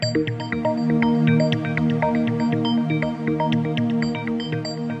Welcome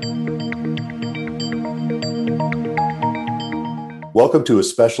to a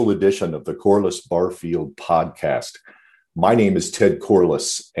special edition of the Corliss Barfield podcast. My name is Ted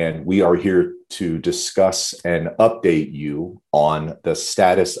Corliss, and we are here to discuss and update you on the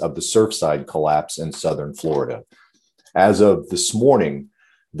status of the Surfside collapse in southern Florida. As of this morning,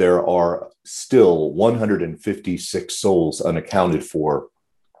 there are still 156 souls unaccounted for,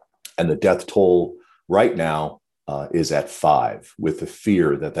 and the death toll right now is at 5, with the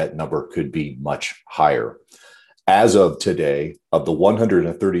fear that that number could be much higher. As of today, of the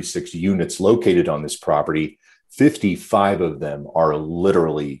 136 units located on this property, 55 of them are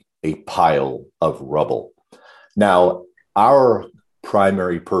literally a pile of rubble. Now, our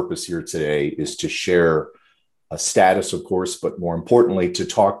primary purpose here today is to share a status, of course, but more importantly, to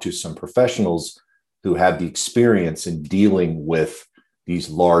talk to some professionals who have the experience in dealing with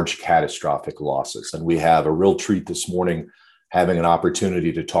these large catastrophic losses. And we have a real treat this morning having an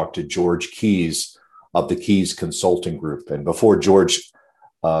opportunity to talk to George Keys of the Keys Consulting Group. And before George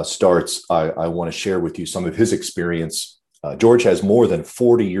starts, I want to share with you some of his experience. George has more than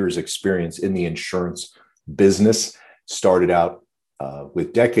 40 years experience in the insurance business, started out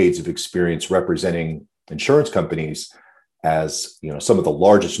with decades of experience representing insurance companies as, some of the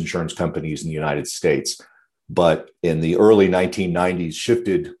largest insurance companies in the United States. But in the early 1990s,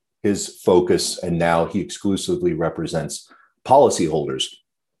 shifted his focus, and now he exclusively represents policyholders.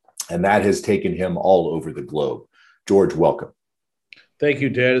 And that has taken him all over the globe. George, welcome. Thank you,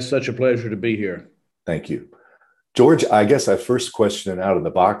 Ted. It's such a pleasure to be here. Thank you. George, I guess our first question out of the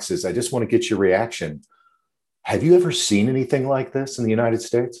box is, I just want to get your reaction. Have you ever seen anything like this in the United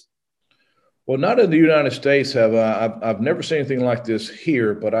States? Well, not in the United States. I've never seen anything like this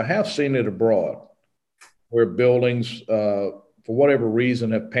here, but I have seen it abroad, where buildings, for whatever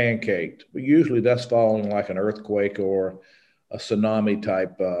reason, have pancaked. But usually that's following like an earthquake or a tsunami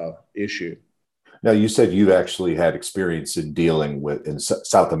type issue. Now, you said you've actually had experience in dealing with in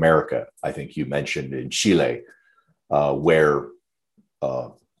South America. I think you mentioned in Chile, where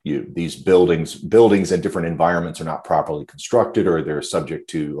these buildings in different environments are not properly constructed, or they're subject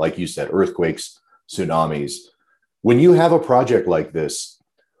to, like you said, earthquakes, tsunamis. When you have a project like this,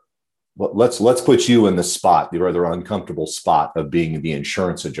 let's put you in the spot, the rather uncomfortable spot of being the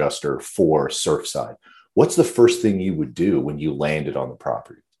insurance adjuster for Surfside. What's the first thing you would do when you landed on the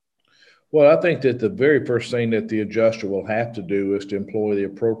property? Well, I think that the very first thing that the adjuster will have to do is to employ the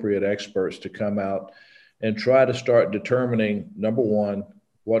appropriate experts to come out and try to start determining, number one,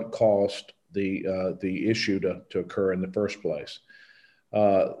 what caused the issue to occur in the first place.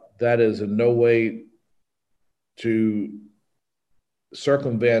 That is in no way to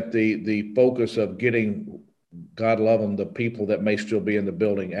circumvent the focus of getting, God love them, the people that may still be in the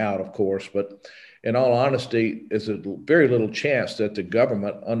building out, of course, but in all honesty, there's a very little chance that the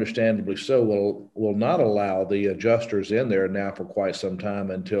government, understandably so, will not allow the adjusters in there now for quite some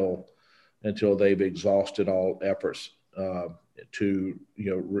time until they've exhausted all efforts to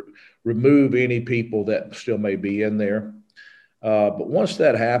remove any people that still may be in there. But once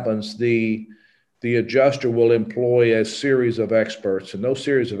that happens, the adjuster will employ a series of experts, and those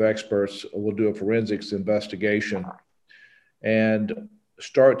series of experts will do a forensics investigation and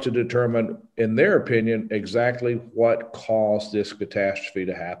start to determine, in their opinion, exactly what caused this catastrophe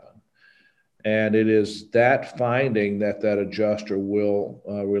to happen. And it is that finding that adjuster will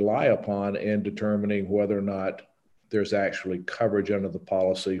rely upon in determining whether or not there's actually coverage under the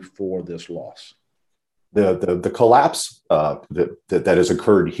policy for this loss. The collapse that has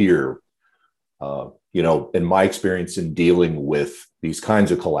occurred here, in my experience in dealing with these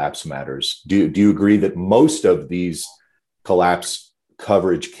kinds of collapse matters, do you agree that most of these collapse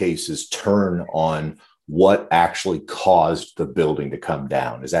coverage cases turn on what actually caused the building to come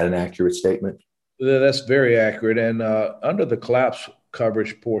down? Is that an accurate statement? That's very accurate. And under the collapse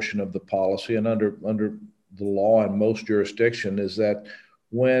coverage portion of the policy, and under the law in most jurisdiction, is that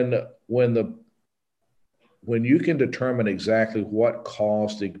when you can determine exactly what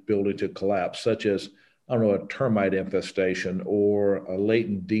caused the building to collapse, such as, a termite infestation or a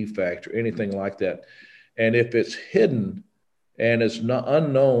latent defect or anything like that, and if it's hidden and it's not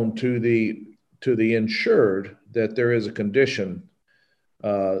unknown to the insured that there is a condition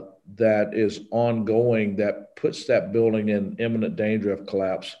that is ongoing that puts that building in imminent danger of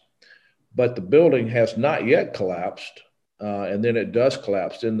collapse, but the building has not yet collapsed, and then it does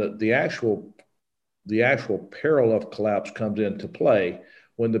collapse, then the actual peril of collapse comes into play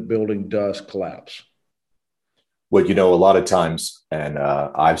when the building does collapse. Well, a lot of times, and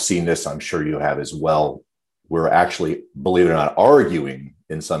I've seen this, I'm sure you have as well, we're actually, believe it or not, arguing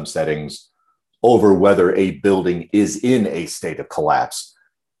in some settings over whether a building is in a state of collapse.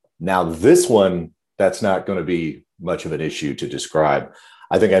 Now, this one, that's not going to be much of an issue to describe.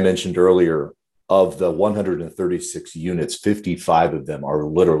 I think I mentioned earlier, of the 136 units, 55 of them are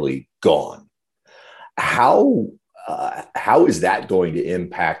literally gone. How is that going to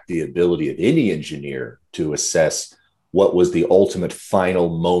impact the ability of any engineer to assess what was the ultimate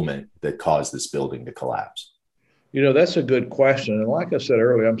final moment that caused this building to collapse? You know, that's a good question. And like I said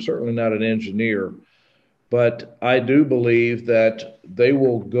earlier, I'm certainly not an engineer, but I do believe that they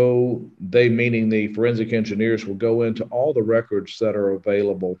meaning the forensic engineers, will go into all the records that are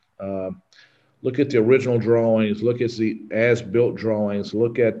available. Look at the original drawings, look at the as-built drawings,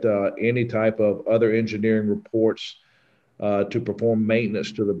 look at any type of other engineering reports to perform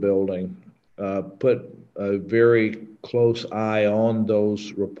maintenance to the building. Put a very close eye on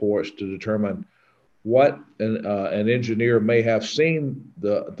those reports to determine what an engineer may have seen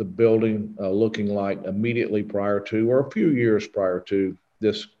the building looking like immediately prior to, or a few years prior to,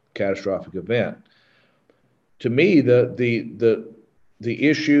 this catastrophic event. To me, the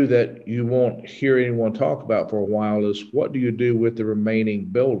issue that you won't hear anyone talk about for a while is, what do you do with the remaining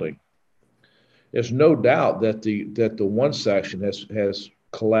building? There's no doubt that the one section has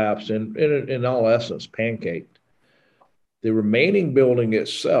collapsed and in all essence pancaked. The remaining building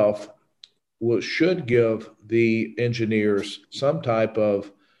itself should give the engineers some type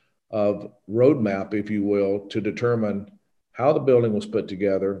of roadmap, if you will, to determine how the building was put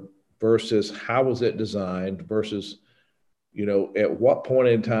together versus how was it designed versus, you know, at what point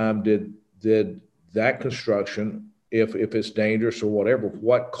in time did that construction, if it's dangerous or whatever,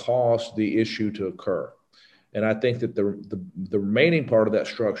 what caused the issue to occur. And I think that the remaining part of that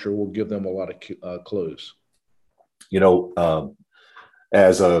structure will give them a lot of clues. You know,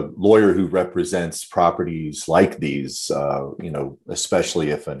 as a lawyer who represents properties like these, you know, especially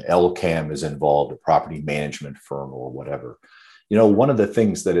if an LCAM is involved, a property management firm or whatever, you know, one of the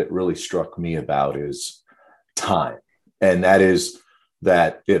things that it really struck me about is time. And that is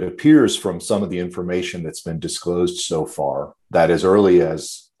that it appears from some of the information that's been disclosed so far that as early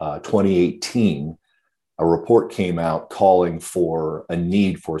as 2018, a report came out calling for a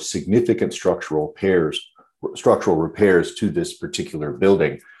need for significant structural repairs to this particular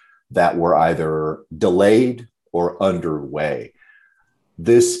building that were either delayed or underway.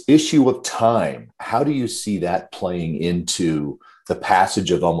 This issue of time, how do you see that playing into the passage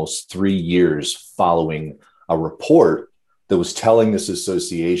of almost 3 years following a report that was telling this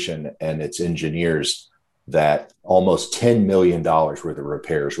association and its engineers that almost $10 million worth of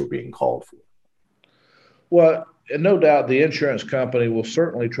repairs were being called for? Well, no doubt the insurance company will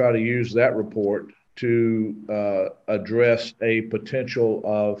certainly try to use that report to address a potential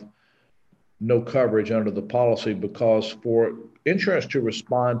of no coverage under the policy, because for insurance to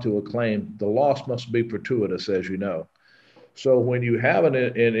respond to a claim, the loss must be fortuitous, as you know. So when you have an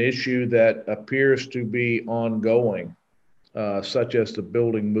issue that appears to be ongoing, such as the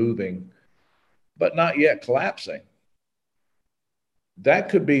building moving, but not yet collapsing, that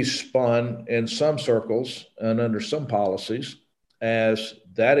could be spun in some circles and under some policies as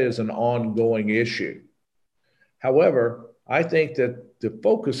that is an ongoing issue. However, I think that the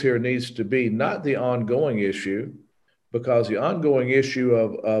focus here needs to be not the ongoing issue, because the ongoing issue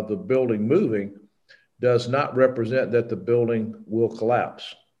of the building moving does not represent that the building will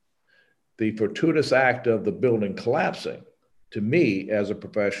collapse. The fortuitous act of the building collapsing, to me as a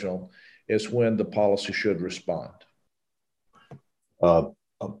professional, is when the policy should respond.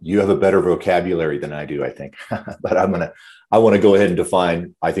 You have a better vocabulary than I do, I think, but I want to go ahead and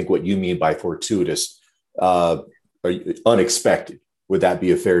define, I think, what you mean by fortuitous. Unexpected. Would that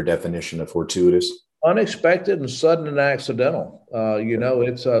be a fair definition of fortuitous? Unexpected and sudden and accidental. You know,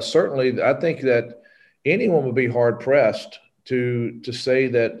 it's certainly, I think that anyone would be hard pressed to say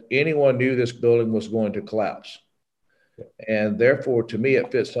that anyone knew this building was going to collapse. And therefore, to me,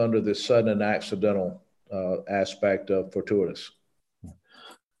 it fits under this sudden and accidental aspect of fortuitous.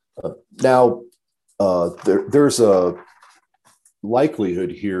 Now, there's a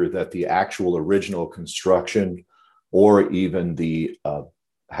likelihood here that the actual original construction, or even the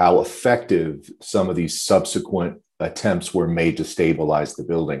how effective some of these subsequent attempts were made to stabilize the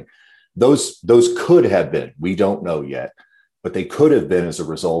building, those could have been, we don't know yet, but they could have been as a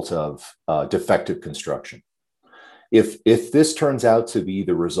result of defective construction. If this turns out to be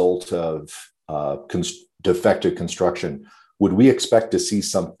the result of defective construction, would we expect to see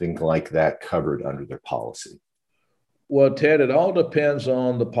something like that covered under their policy? Well, Ted, it all depends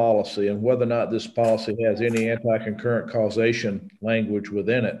on the policy and whether or not this policy has any anti-concurrent causation language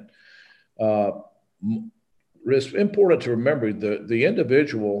within it. it's important to remember the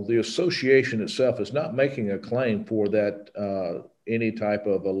individual, the association itself is not making a claim for that any type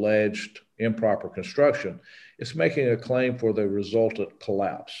of alleged improper construction. It's making a claim for the resultant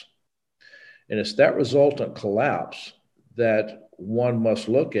collapse. And it's that resultant collapse that one must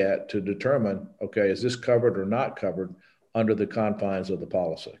look at to determine, okay, is this covered or not covered under the confines of the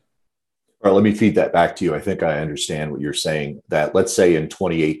policy? All right, let me feed that back to you. I think I understand what you're saying, that let's say in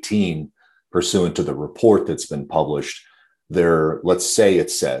 2018, pursuant to the report that's been published, let's say it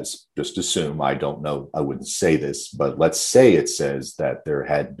says, just assume, I don't know, I wouldn't say this, but let's say it says that there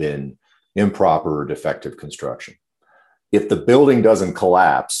had been improper or defective construction. If the building doesn't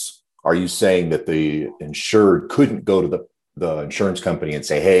collapse, are you saying that the insured couldn't go to the insurance company and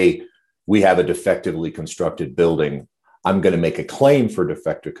say, hey, we have a defectively constructed building. I'm going to make a claim for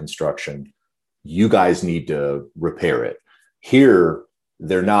defective construction. You guys need to repair it. Here,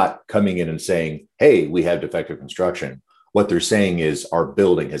 they're not coming in and saying, hey, we have defective construction. What they're saying is our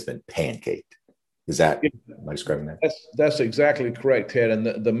building has been pancaked. Am I describing that? That's exactly correct, Ted. And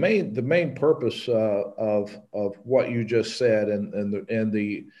the main purpose of what you just said and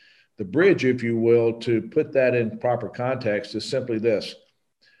the bridge, if you will, to put that in proper context is simply this.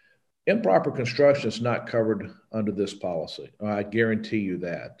 Improper construction is not covered under this policy. I guarantee you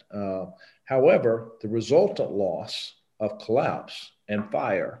that. However, the resultant loss of collapse and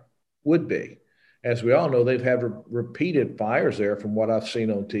fire would be. As we all know, they've had repeated fires there from what I've seen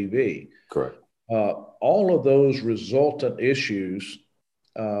on TV. Correct. All of those resultant issues,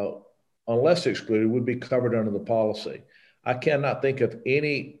 unless excluded, would be covered under the policy. I cannot think of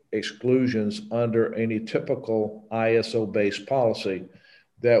any exclusions under any typical ISO-based policy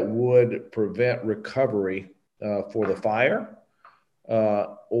that would prevent recovery for the fire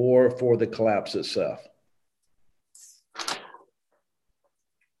or for the collapse itself.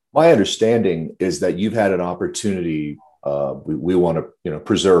 My understanding is that you've had an opportunity. We want to,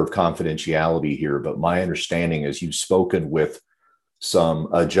 preserve confidentiality here, but my understanding is you've spoken with some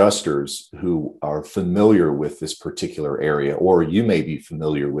adjusters who are familiar with this particular area, or you may be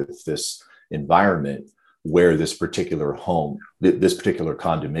familiar with this environment where this particular home, this particular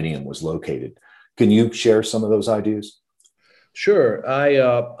condominium was located. Can you share some of those ideas? Sure.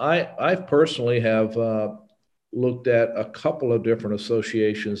 I personally have looked at a couple of different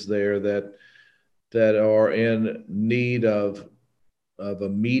associations there that are in need of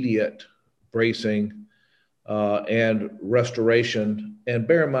immediate bracing and restoration. And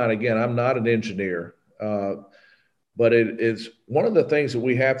bear in mind, again, I'm not an engineer, but it's one of the things that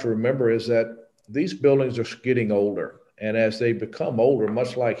we have to remember is that these buildings are getting older. And as they become older,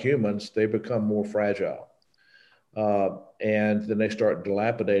 much like humans, they become more fragile. And then they start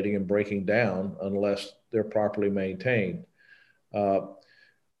dilapidating and breaking down unless they're properly maintained.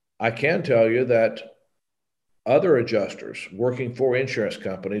 I can tell you that other adjusters working for insurance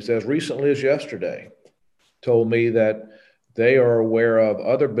companies, as recently as yesterday, told me that they are aware of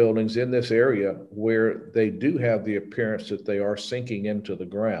other buildings in this area where they do have the appearance that they are sinking into the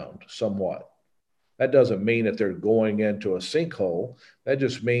ground somewhat. That doesn't mean that they're going into a sinkhole. That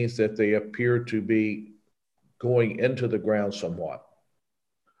just means that they appear to be going into the ground somewhat.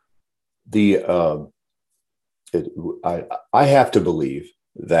 I have to believe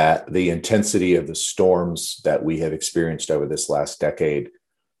that the intensity of the storms that we have experienced over this last decade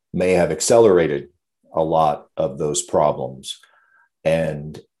may have accelerated a lot of those problems.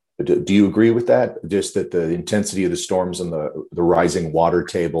 And do you agree with that? Just that the intensity of the storms and the rising water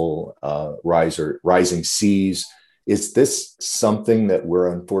table, rising seas, is this something that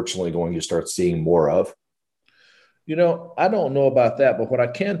we're unfortunately going to start seeing more of? I don't know about that, but what I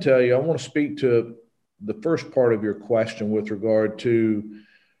can tell you, I want to speak to the first part of your question with regard to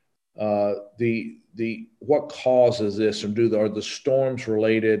what causes this, and are the storms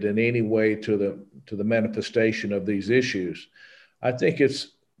related in any way to the manifestation of these issues? I think it's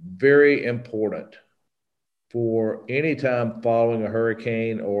very important for any time following a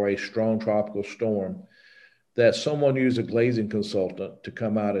hurricane or a strong tropical storm that someone use a glazing consultant to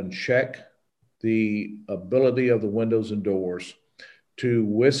come out and check the ability of the windows and doors to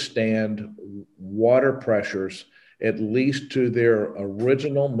withstand water pressures, at least to their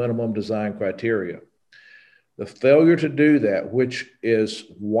original minimum design criteria. The failure to do that, which is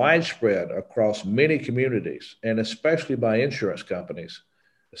widespread across many communities, and especially by insurance companies,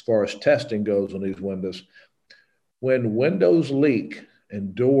 as far as testing goes on these windows, when windows leak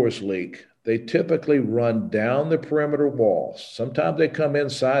and doors leak, they typically run down the perimeter walls. Sometimes they come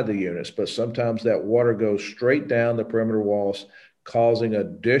inside the units, but sometimes that water goes straight down the perimeter walls, causing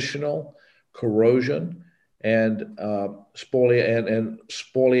additional corrosion and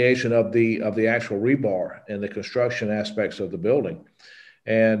spoliation of the actual rebar and the construction aspects of the building.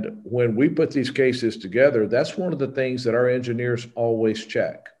 And when we put these cases together, that's one of the things that our engineers always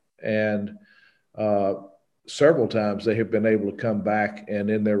check. And several times they have been able to come back and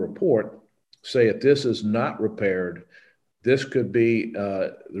in their report say, if this is not repaired, this could be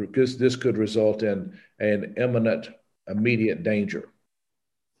this could result in an imminent, immediate danger.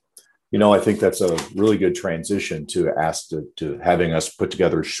 I think that's a really good transition to having us put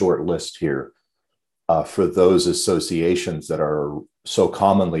together a short list here for those associations that are so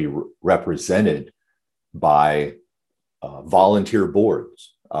commonly represented by volunteer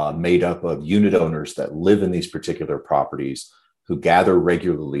boards made up of unit owners that live in these particular properties who gather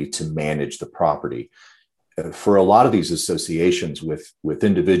regularly to manage the property. For a lot of these associations with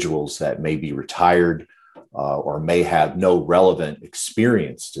individuals that may be retired or may have no relevant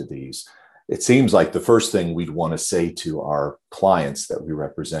experience to these, it seems like the first thing we'd want to say to our clients that we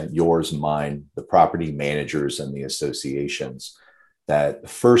represent, yours, mine, the property managers and the associations, that the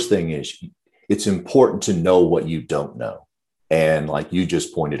first thing is it's important to know what you don't know. And like you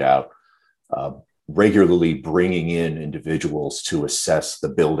just pointed out, regularly bringing in individuals to assess the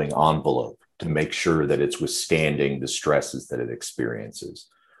building envelope to make sure that it's withstanding the stresses that it experiences.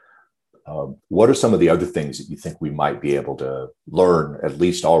 What are some of the other things that you think we might be able to learn, at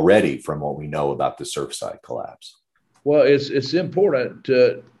least already, from what we know about the Surfside collapse? Well, it's important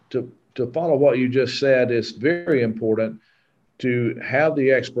to follow what you just said. It's very important to have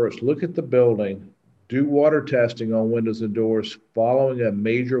the experts look at the building, do water testing on windows and doors following a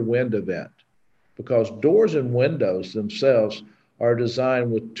major wind event, because doors and windows themselves are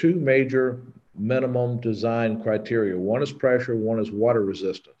designed with two major minimum design criteria. One is pressure, one is water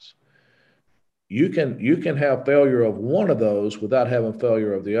resistance. You can have failure of one of those without having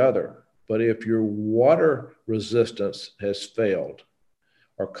failure of the other. But if your water resistance has failed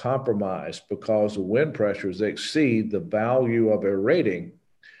or compromised because the wind pressures exceed the value of a rating,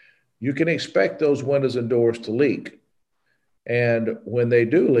 you can expect those windows and doors to leak. And when they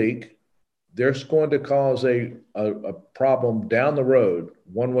do leak, there's going to cause a problem down the road,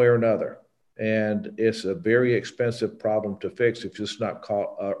 one way or another. And it's a very expensive problem to fix if it's not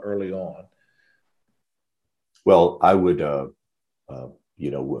caught early on. Well, I would,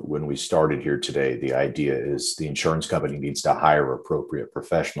 when we started here today, the idea is the insurance company needs to hire appropriate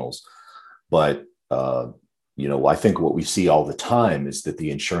professionals. But, I think what we see all the time is that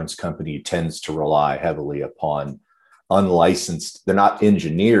the insurance company tends to rely heavily upon unlicensed, they're not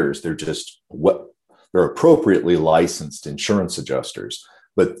engineers, they're appropriately licensed insurance adjusters.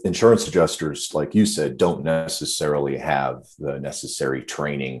 But insurance adjusters, like you said, don't necessarily have the necessary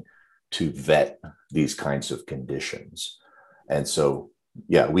training to vet these kinds of conditions. And so,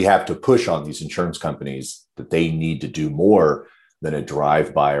 we have to push on these insurance companies that they need to do more than a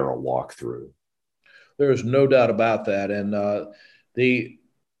drive-by or a walkthrough. There's no doubt about that. And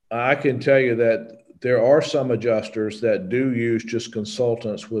I can tell you that there are some adjusters that do use just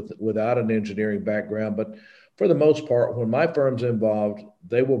consultants without an engineering background. But for the most part, when my firm's involved,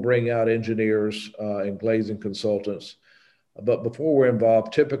 they will bring out engineers and glazing consultants. But before we're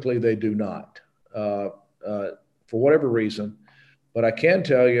involved, typically they do not, for whatever reason. But I can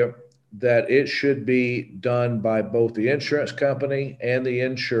tell you that it should be done by both the insurance company and the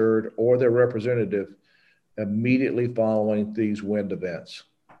insured or their representative immediately following these wind events.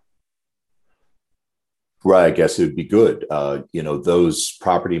 Right. I guess it would be good. Those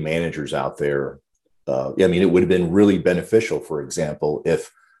property managers out there, it would have been really beneficial, for example,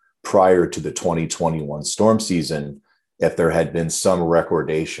 if prior to the 2021 storm season, if there had been some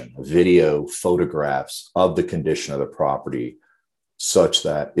recordation, video, photographs of the condition of the property, such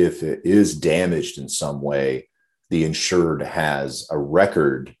that if it is damaged in some way, the insured has a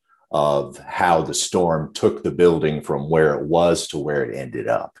record of how the storm took the building from where it was to where it ended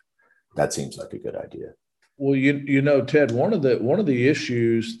up. That seems like a good idea. Well, Ted, one of the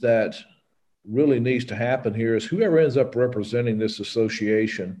issues that really needs to happen here is whoever ends up representing this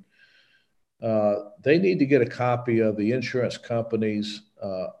association, they need to get a copy of the insurance company's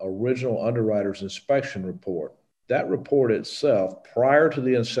original underwriter's inspection report. That report itself, prior to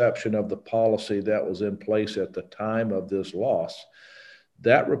the inception of the policy that was in place at the time of this loss,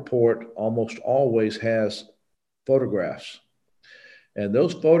 that report almost always has photographs. And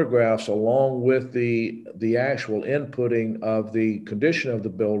those photographs, along with the actual inputting of the condition of the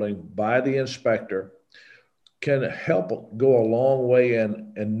building by the inspector, can help go a long way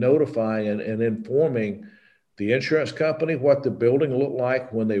in notifying and informing the insurance company what the building looked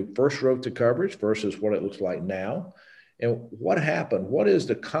like when they first wrote the coverage versus what it looks like now. And what happened? What is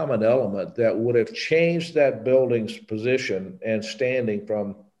the common element that would have changed that building's position and standing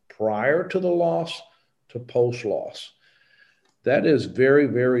from prior to the loss to post loss? That is very,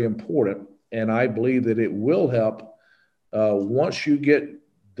 very important. And I believe that it will help once you get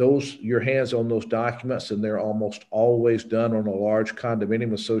your hands on those documents, and they're almost always done on a large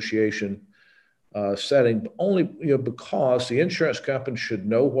condominium association setting, only because the insurance company should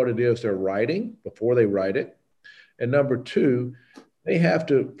know what it is they're writing before they write it. And number two, they have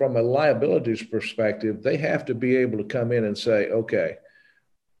to, from a liabilities perspective, they have to be able to come in and say, okay,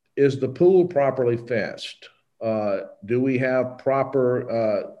 is the pool properly fenced? Do we have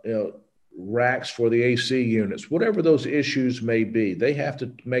proper racks for the AC units? Whatever those issues may be, they have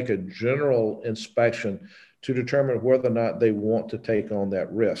to make a general inspection to determine whether or not they want to take on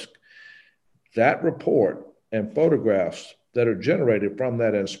that risk. That report and photographs that are generated from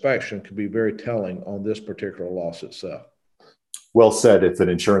that inspection can be very telling on this particular loss itself. Well said. If an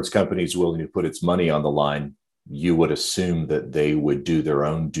insurance company is willing to put its money on the line, you would assume that they would do their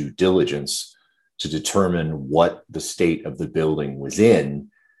own due diligence to determine what the state of the building was in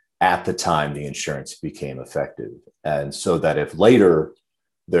at the time the insurance became effective. And so that if later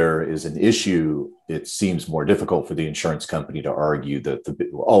there is an issue, it seems more difficult for the insurance company to argue that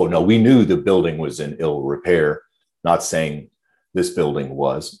oh no, we knew the building was in ill repair. Not saying this building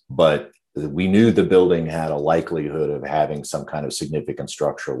was, but we knew the building had a likelihood of having some kind of significant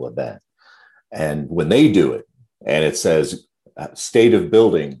structural event. And when they do it, and it says state of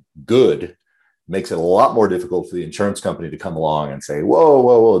building good, makes it a lot more difficult for the insurance company to come along and say,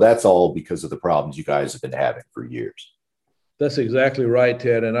 whoa, that's all because of the problems you guys have been having for years. That's exactly right,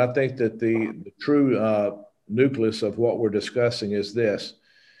 Ted. And I think that the true nucleus of what we're discussing is this.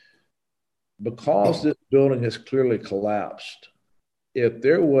 Because this building has clearly collapsed, if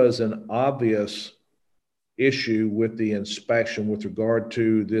there was an obvious issue with the inspection with regard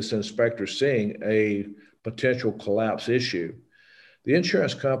to this inspector seeing a potential collapse issue, the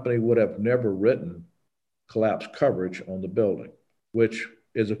insurance company would have never written collapse coverage on the building, which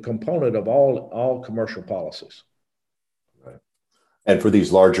is a component of all commercial policies. Right. And for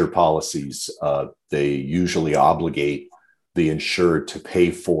these larger policies, they usually obligate the insured to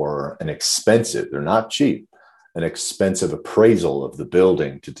pay for an expensive, they're not cheap, an expensive appraisal of the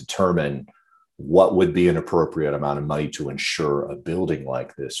building to determine what would be an appropriate amount of money to insure a building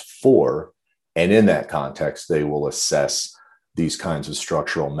like this for. And in that context, they will assess these kinds of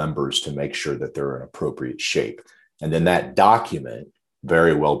structural members to make sure that they're in appropriate shape. And then that document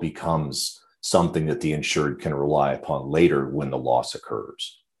very well becomes something that the insured can rely upon later when the loss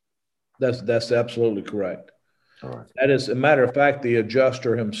occurs. That's absolutely correct. All right. That is, a matter of fact, the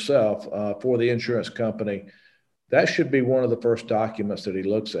adjuster himself for the insurance company, that should be one of the first documents that he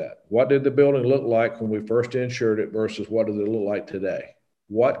looks at. What did the building look like when we first insured it versus what does it look like today?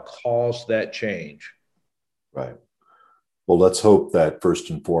 What caused that change? Right. Well, let's hope that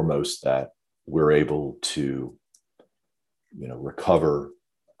first and foremost that we're able to, recover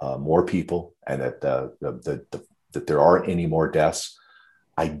more people, and that that there aren't any more deaths.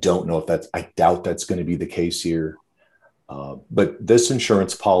 I doubt that's going to be the case here. But this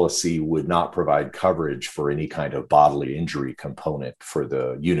insurance policy would not provide coverage for any kind of bodily injury component for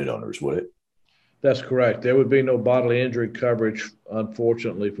the unit owners, would it? That's correct. There would be no bodily injury coverage,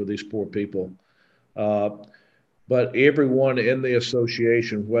 unfortunately, for these poor people. But everyone in the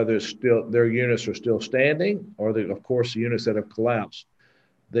association, whether it's still their units are still standing or, of course, the units that have collapsed,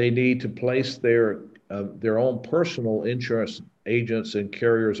 they need to place their own personal insurance agents and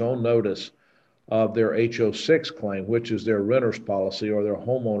carriers on notice of their HO6 claim, which is their renter's policy or their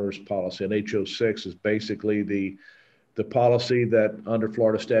homeowner's policy. And HO6 is basically the policy that under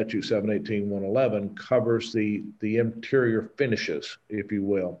Florida Statute 718-111 covers the interior finishes, if you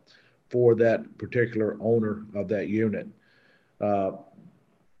will, for that particular owner of that unit.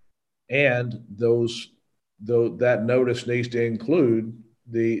 And that notice needs to include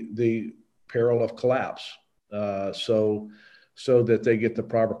the peril of collapse, so that they get the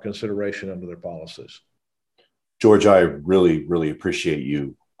proper consideration under their policies. George, I really, really appreciate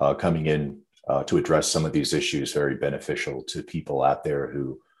you coming in to address some of these issues, very beneficial to people out there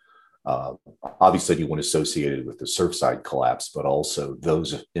who obviously anyone associated with the Surfside collapse, but also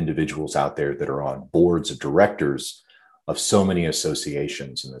those individuals out there that are on boards of directors of so many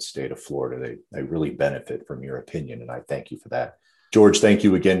associations in the state of Florida. They really benefit from your opinion, and I thank you for that. George, thank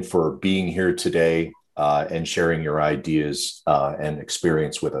you again for being here today and sharing your ideas and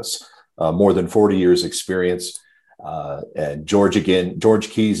experience with us. More than 40 years experience. And George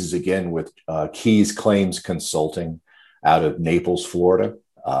Keys is again with Keys Claims Consulting out of Naples, Florida.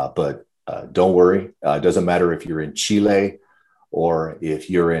 But Don't worry. It doesn't matter if you're in Chile or if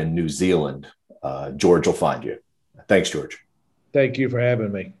you're in New Zealand. George will find you. Thanks, George. Thank you for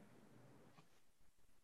having me.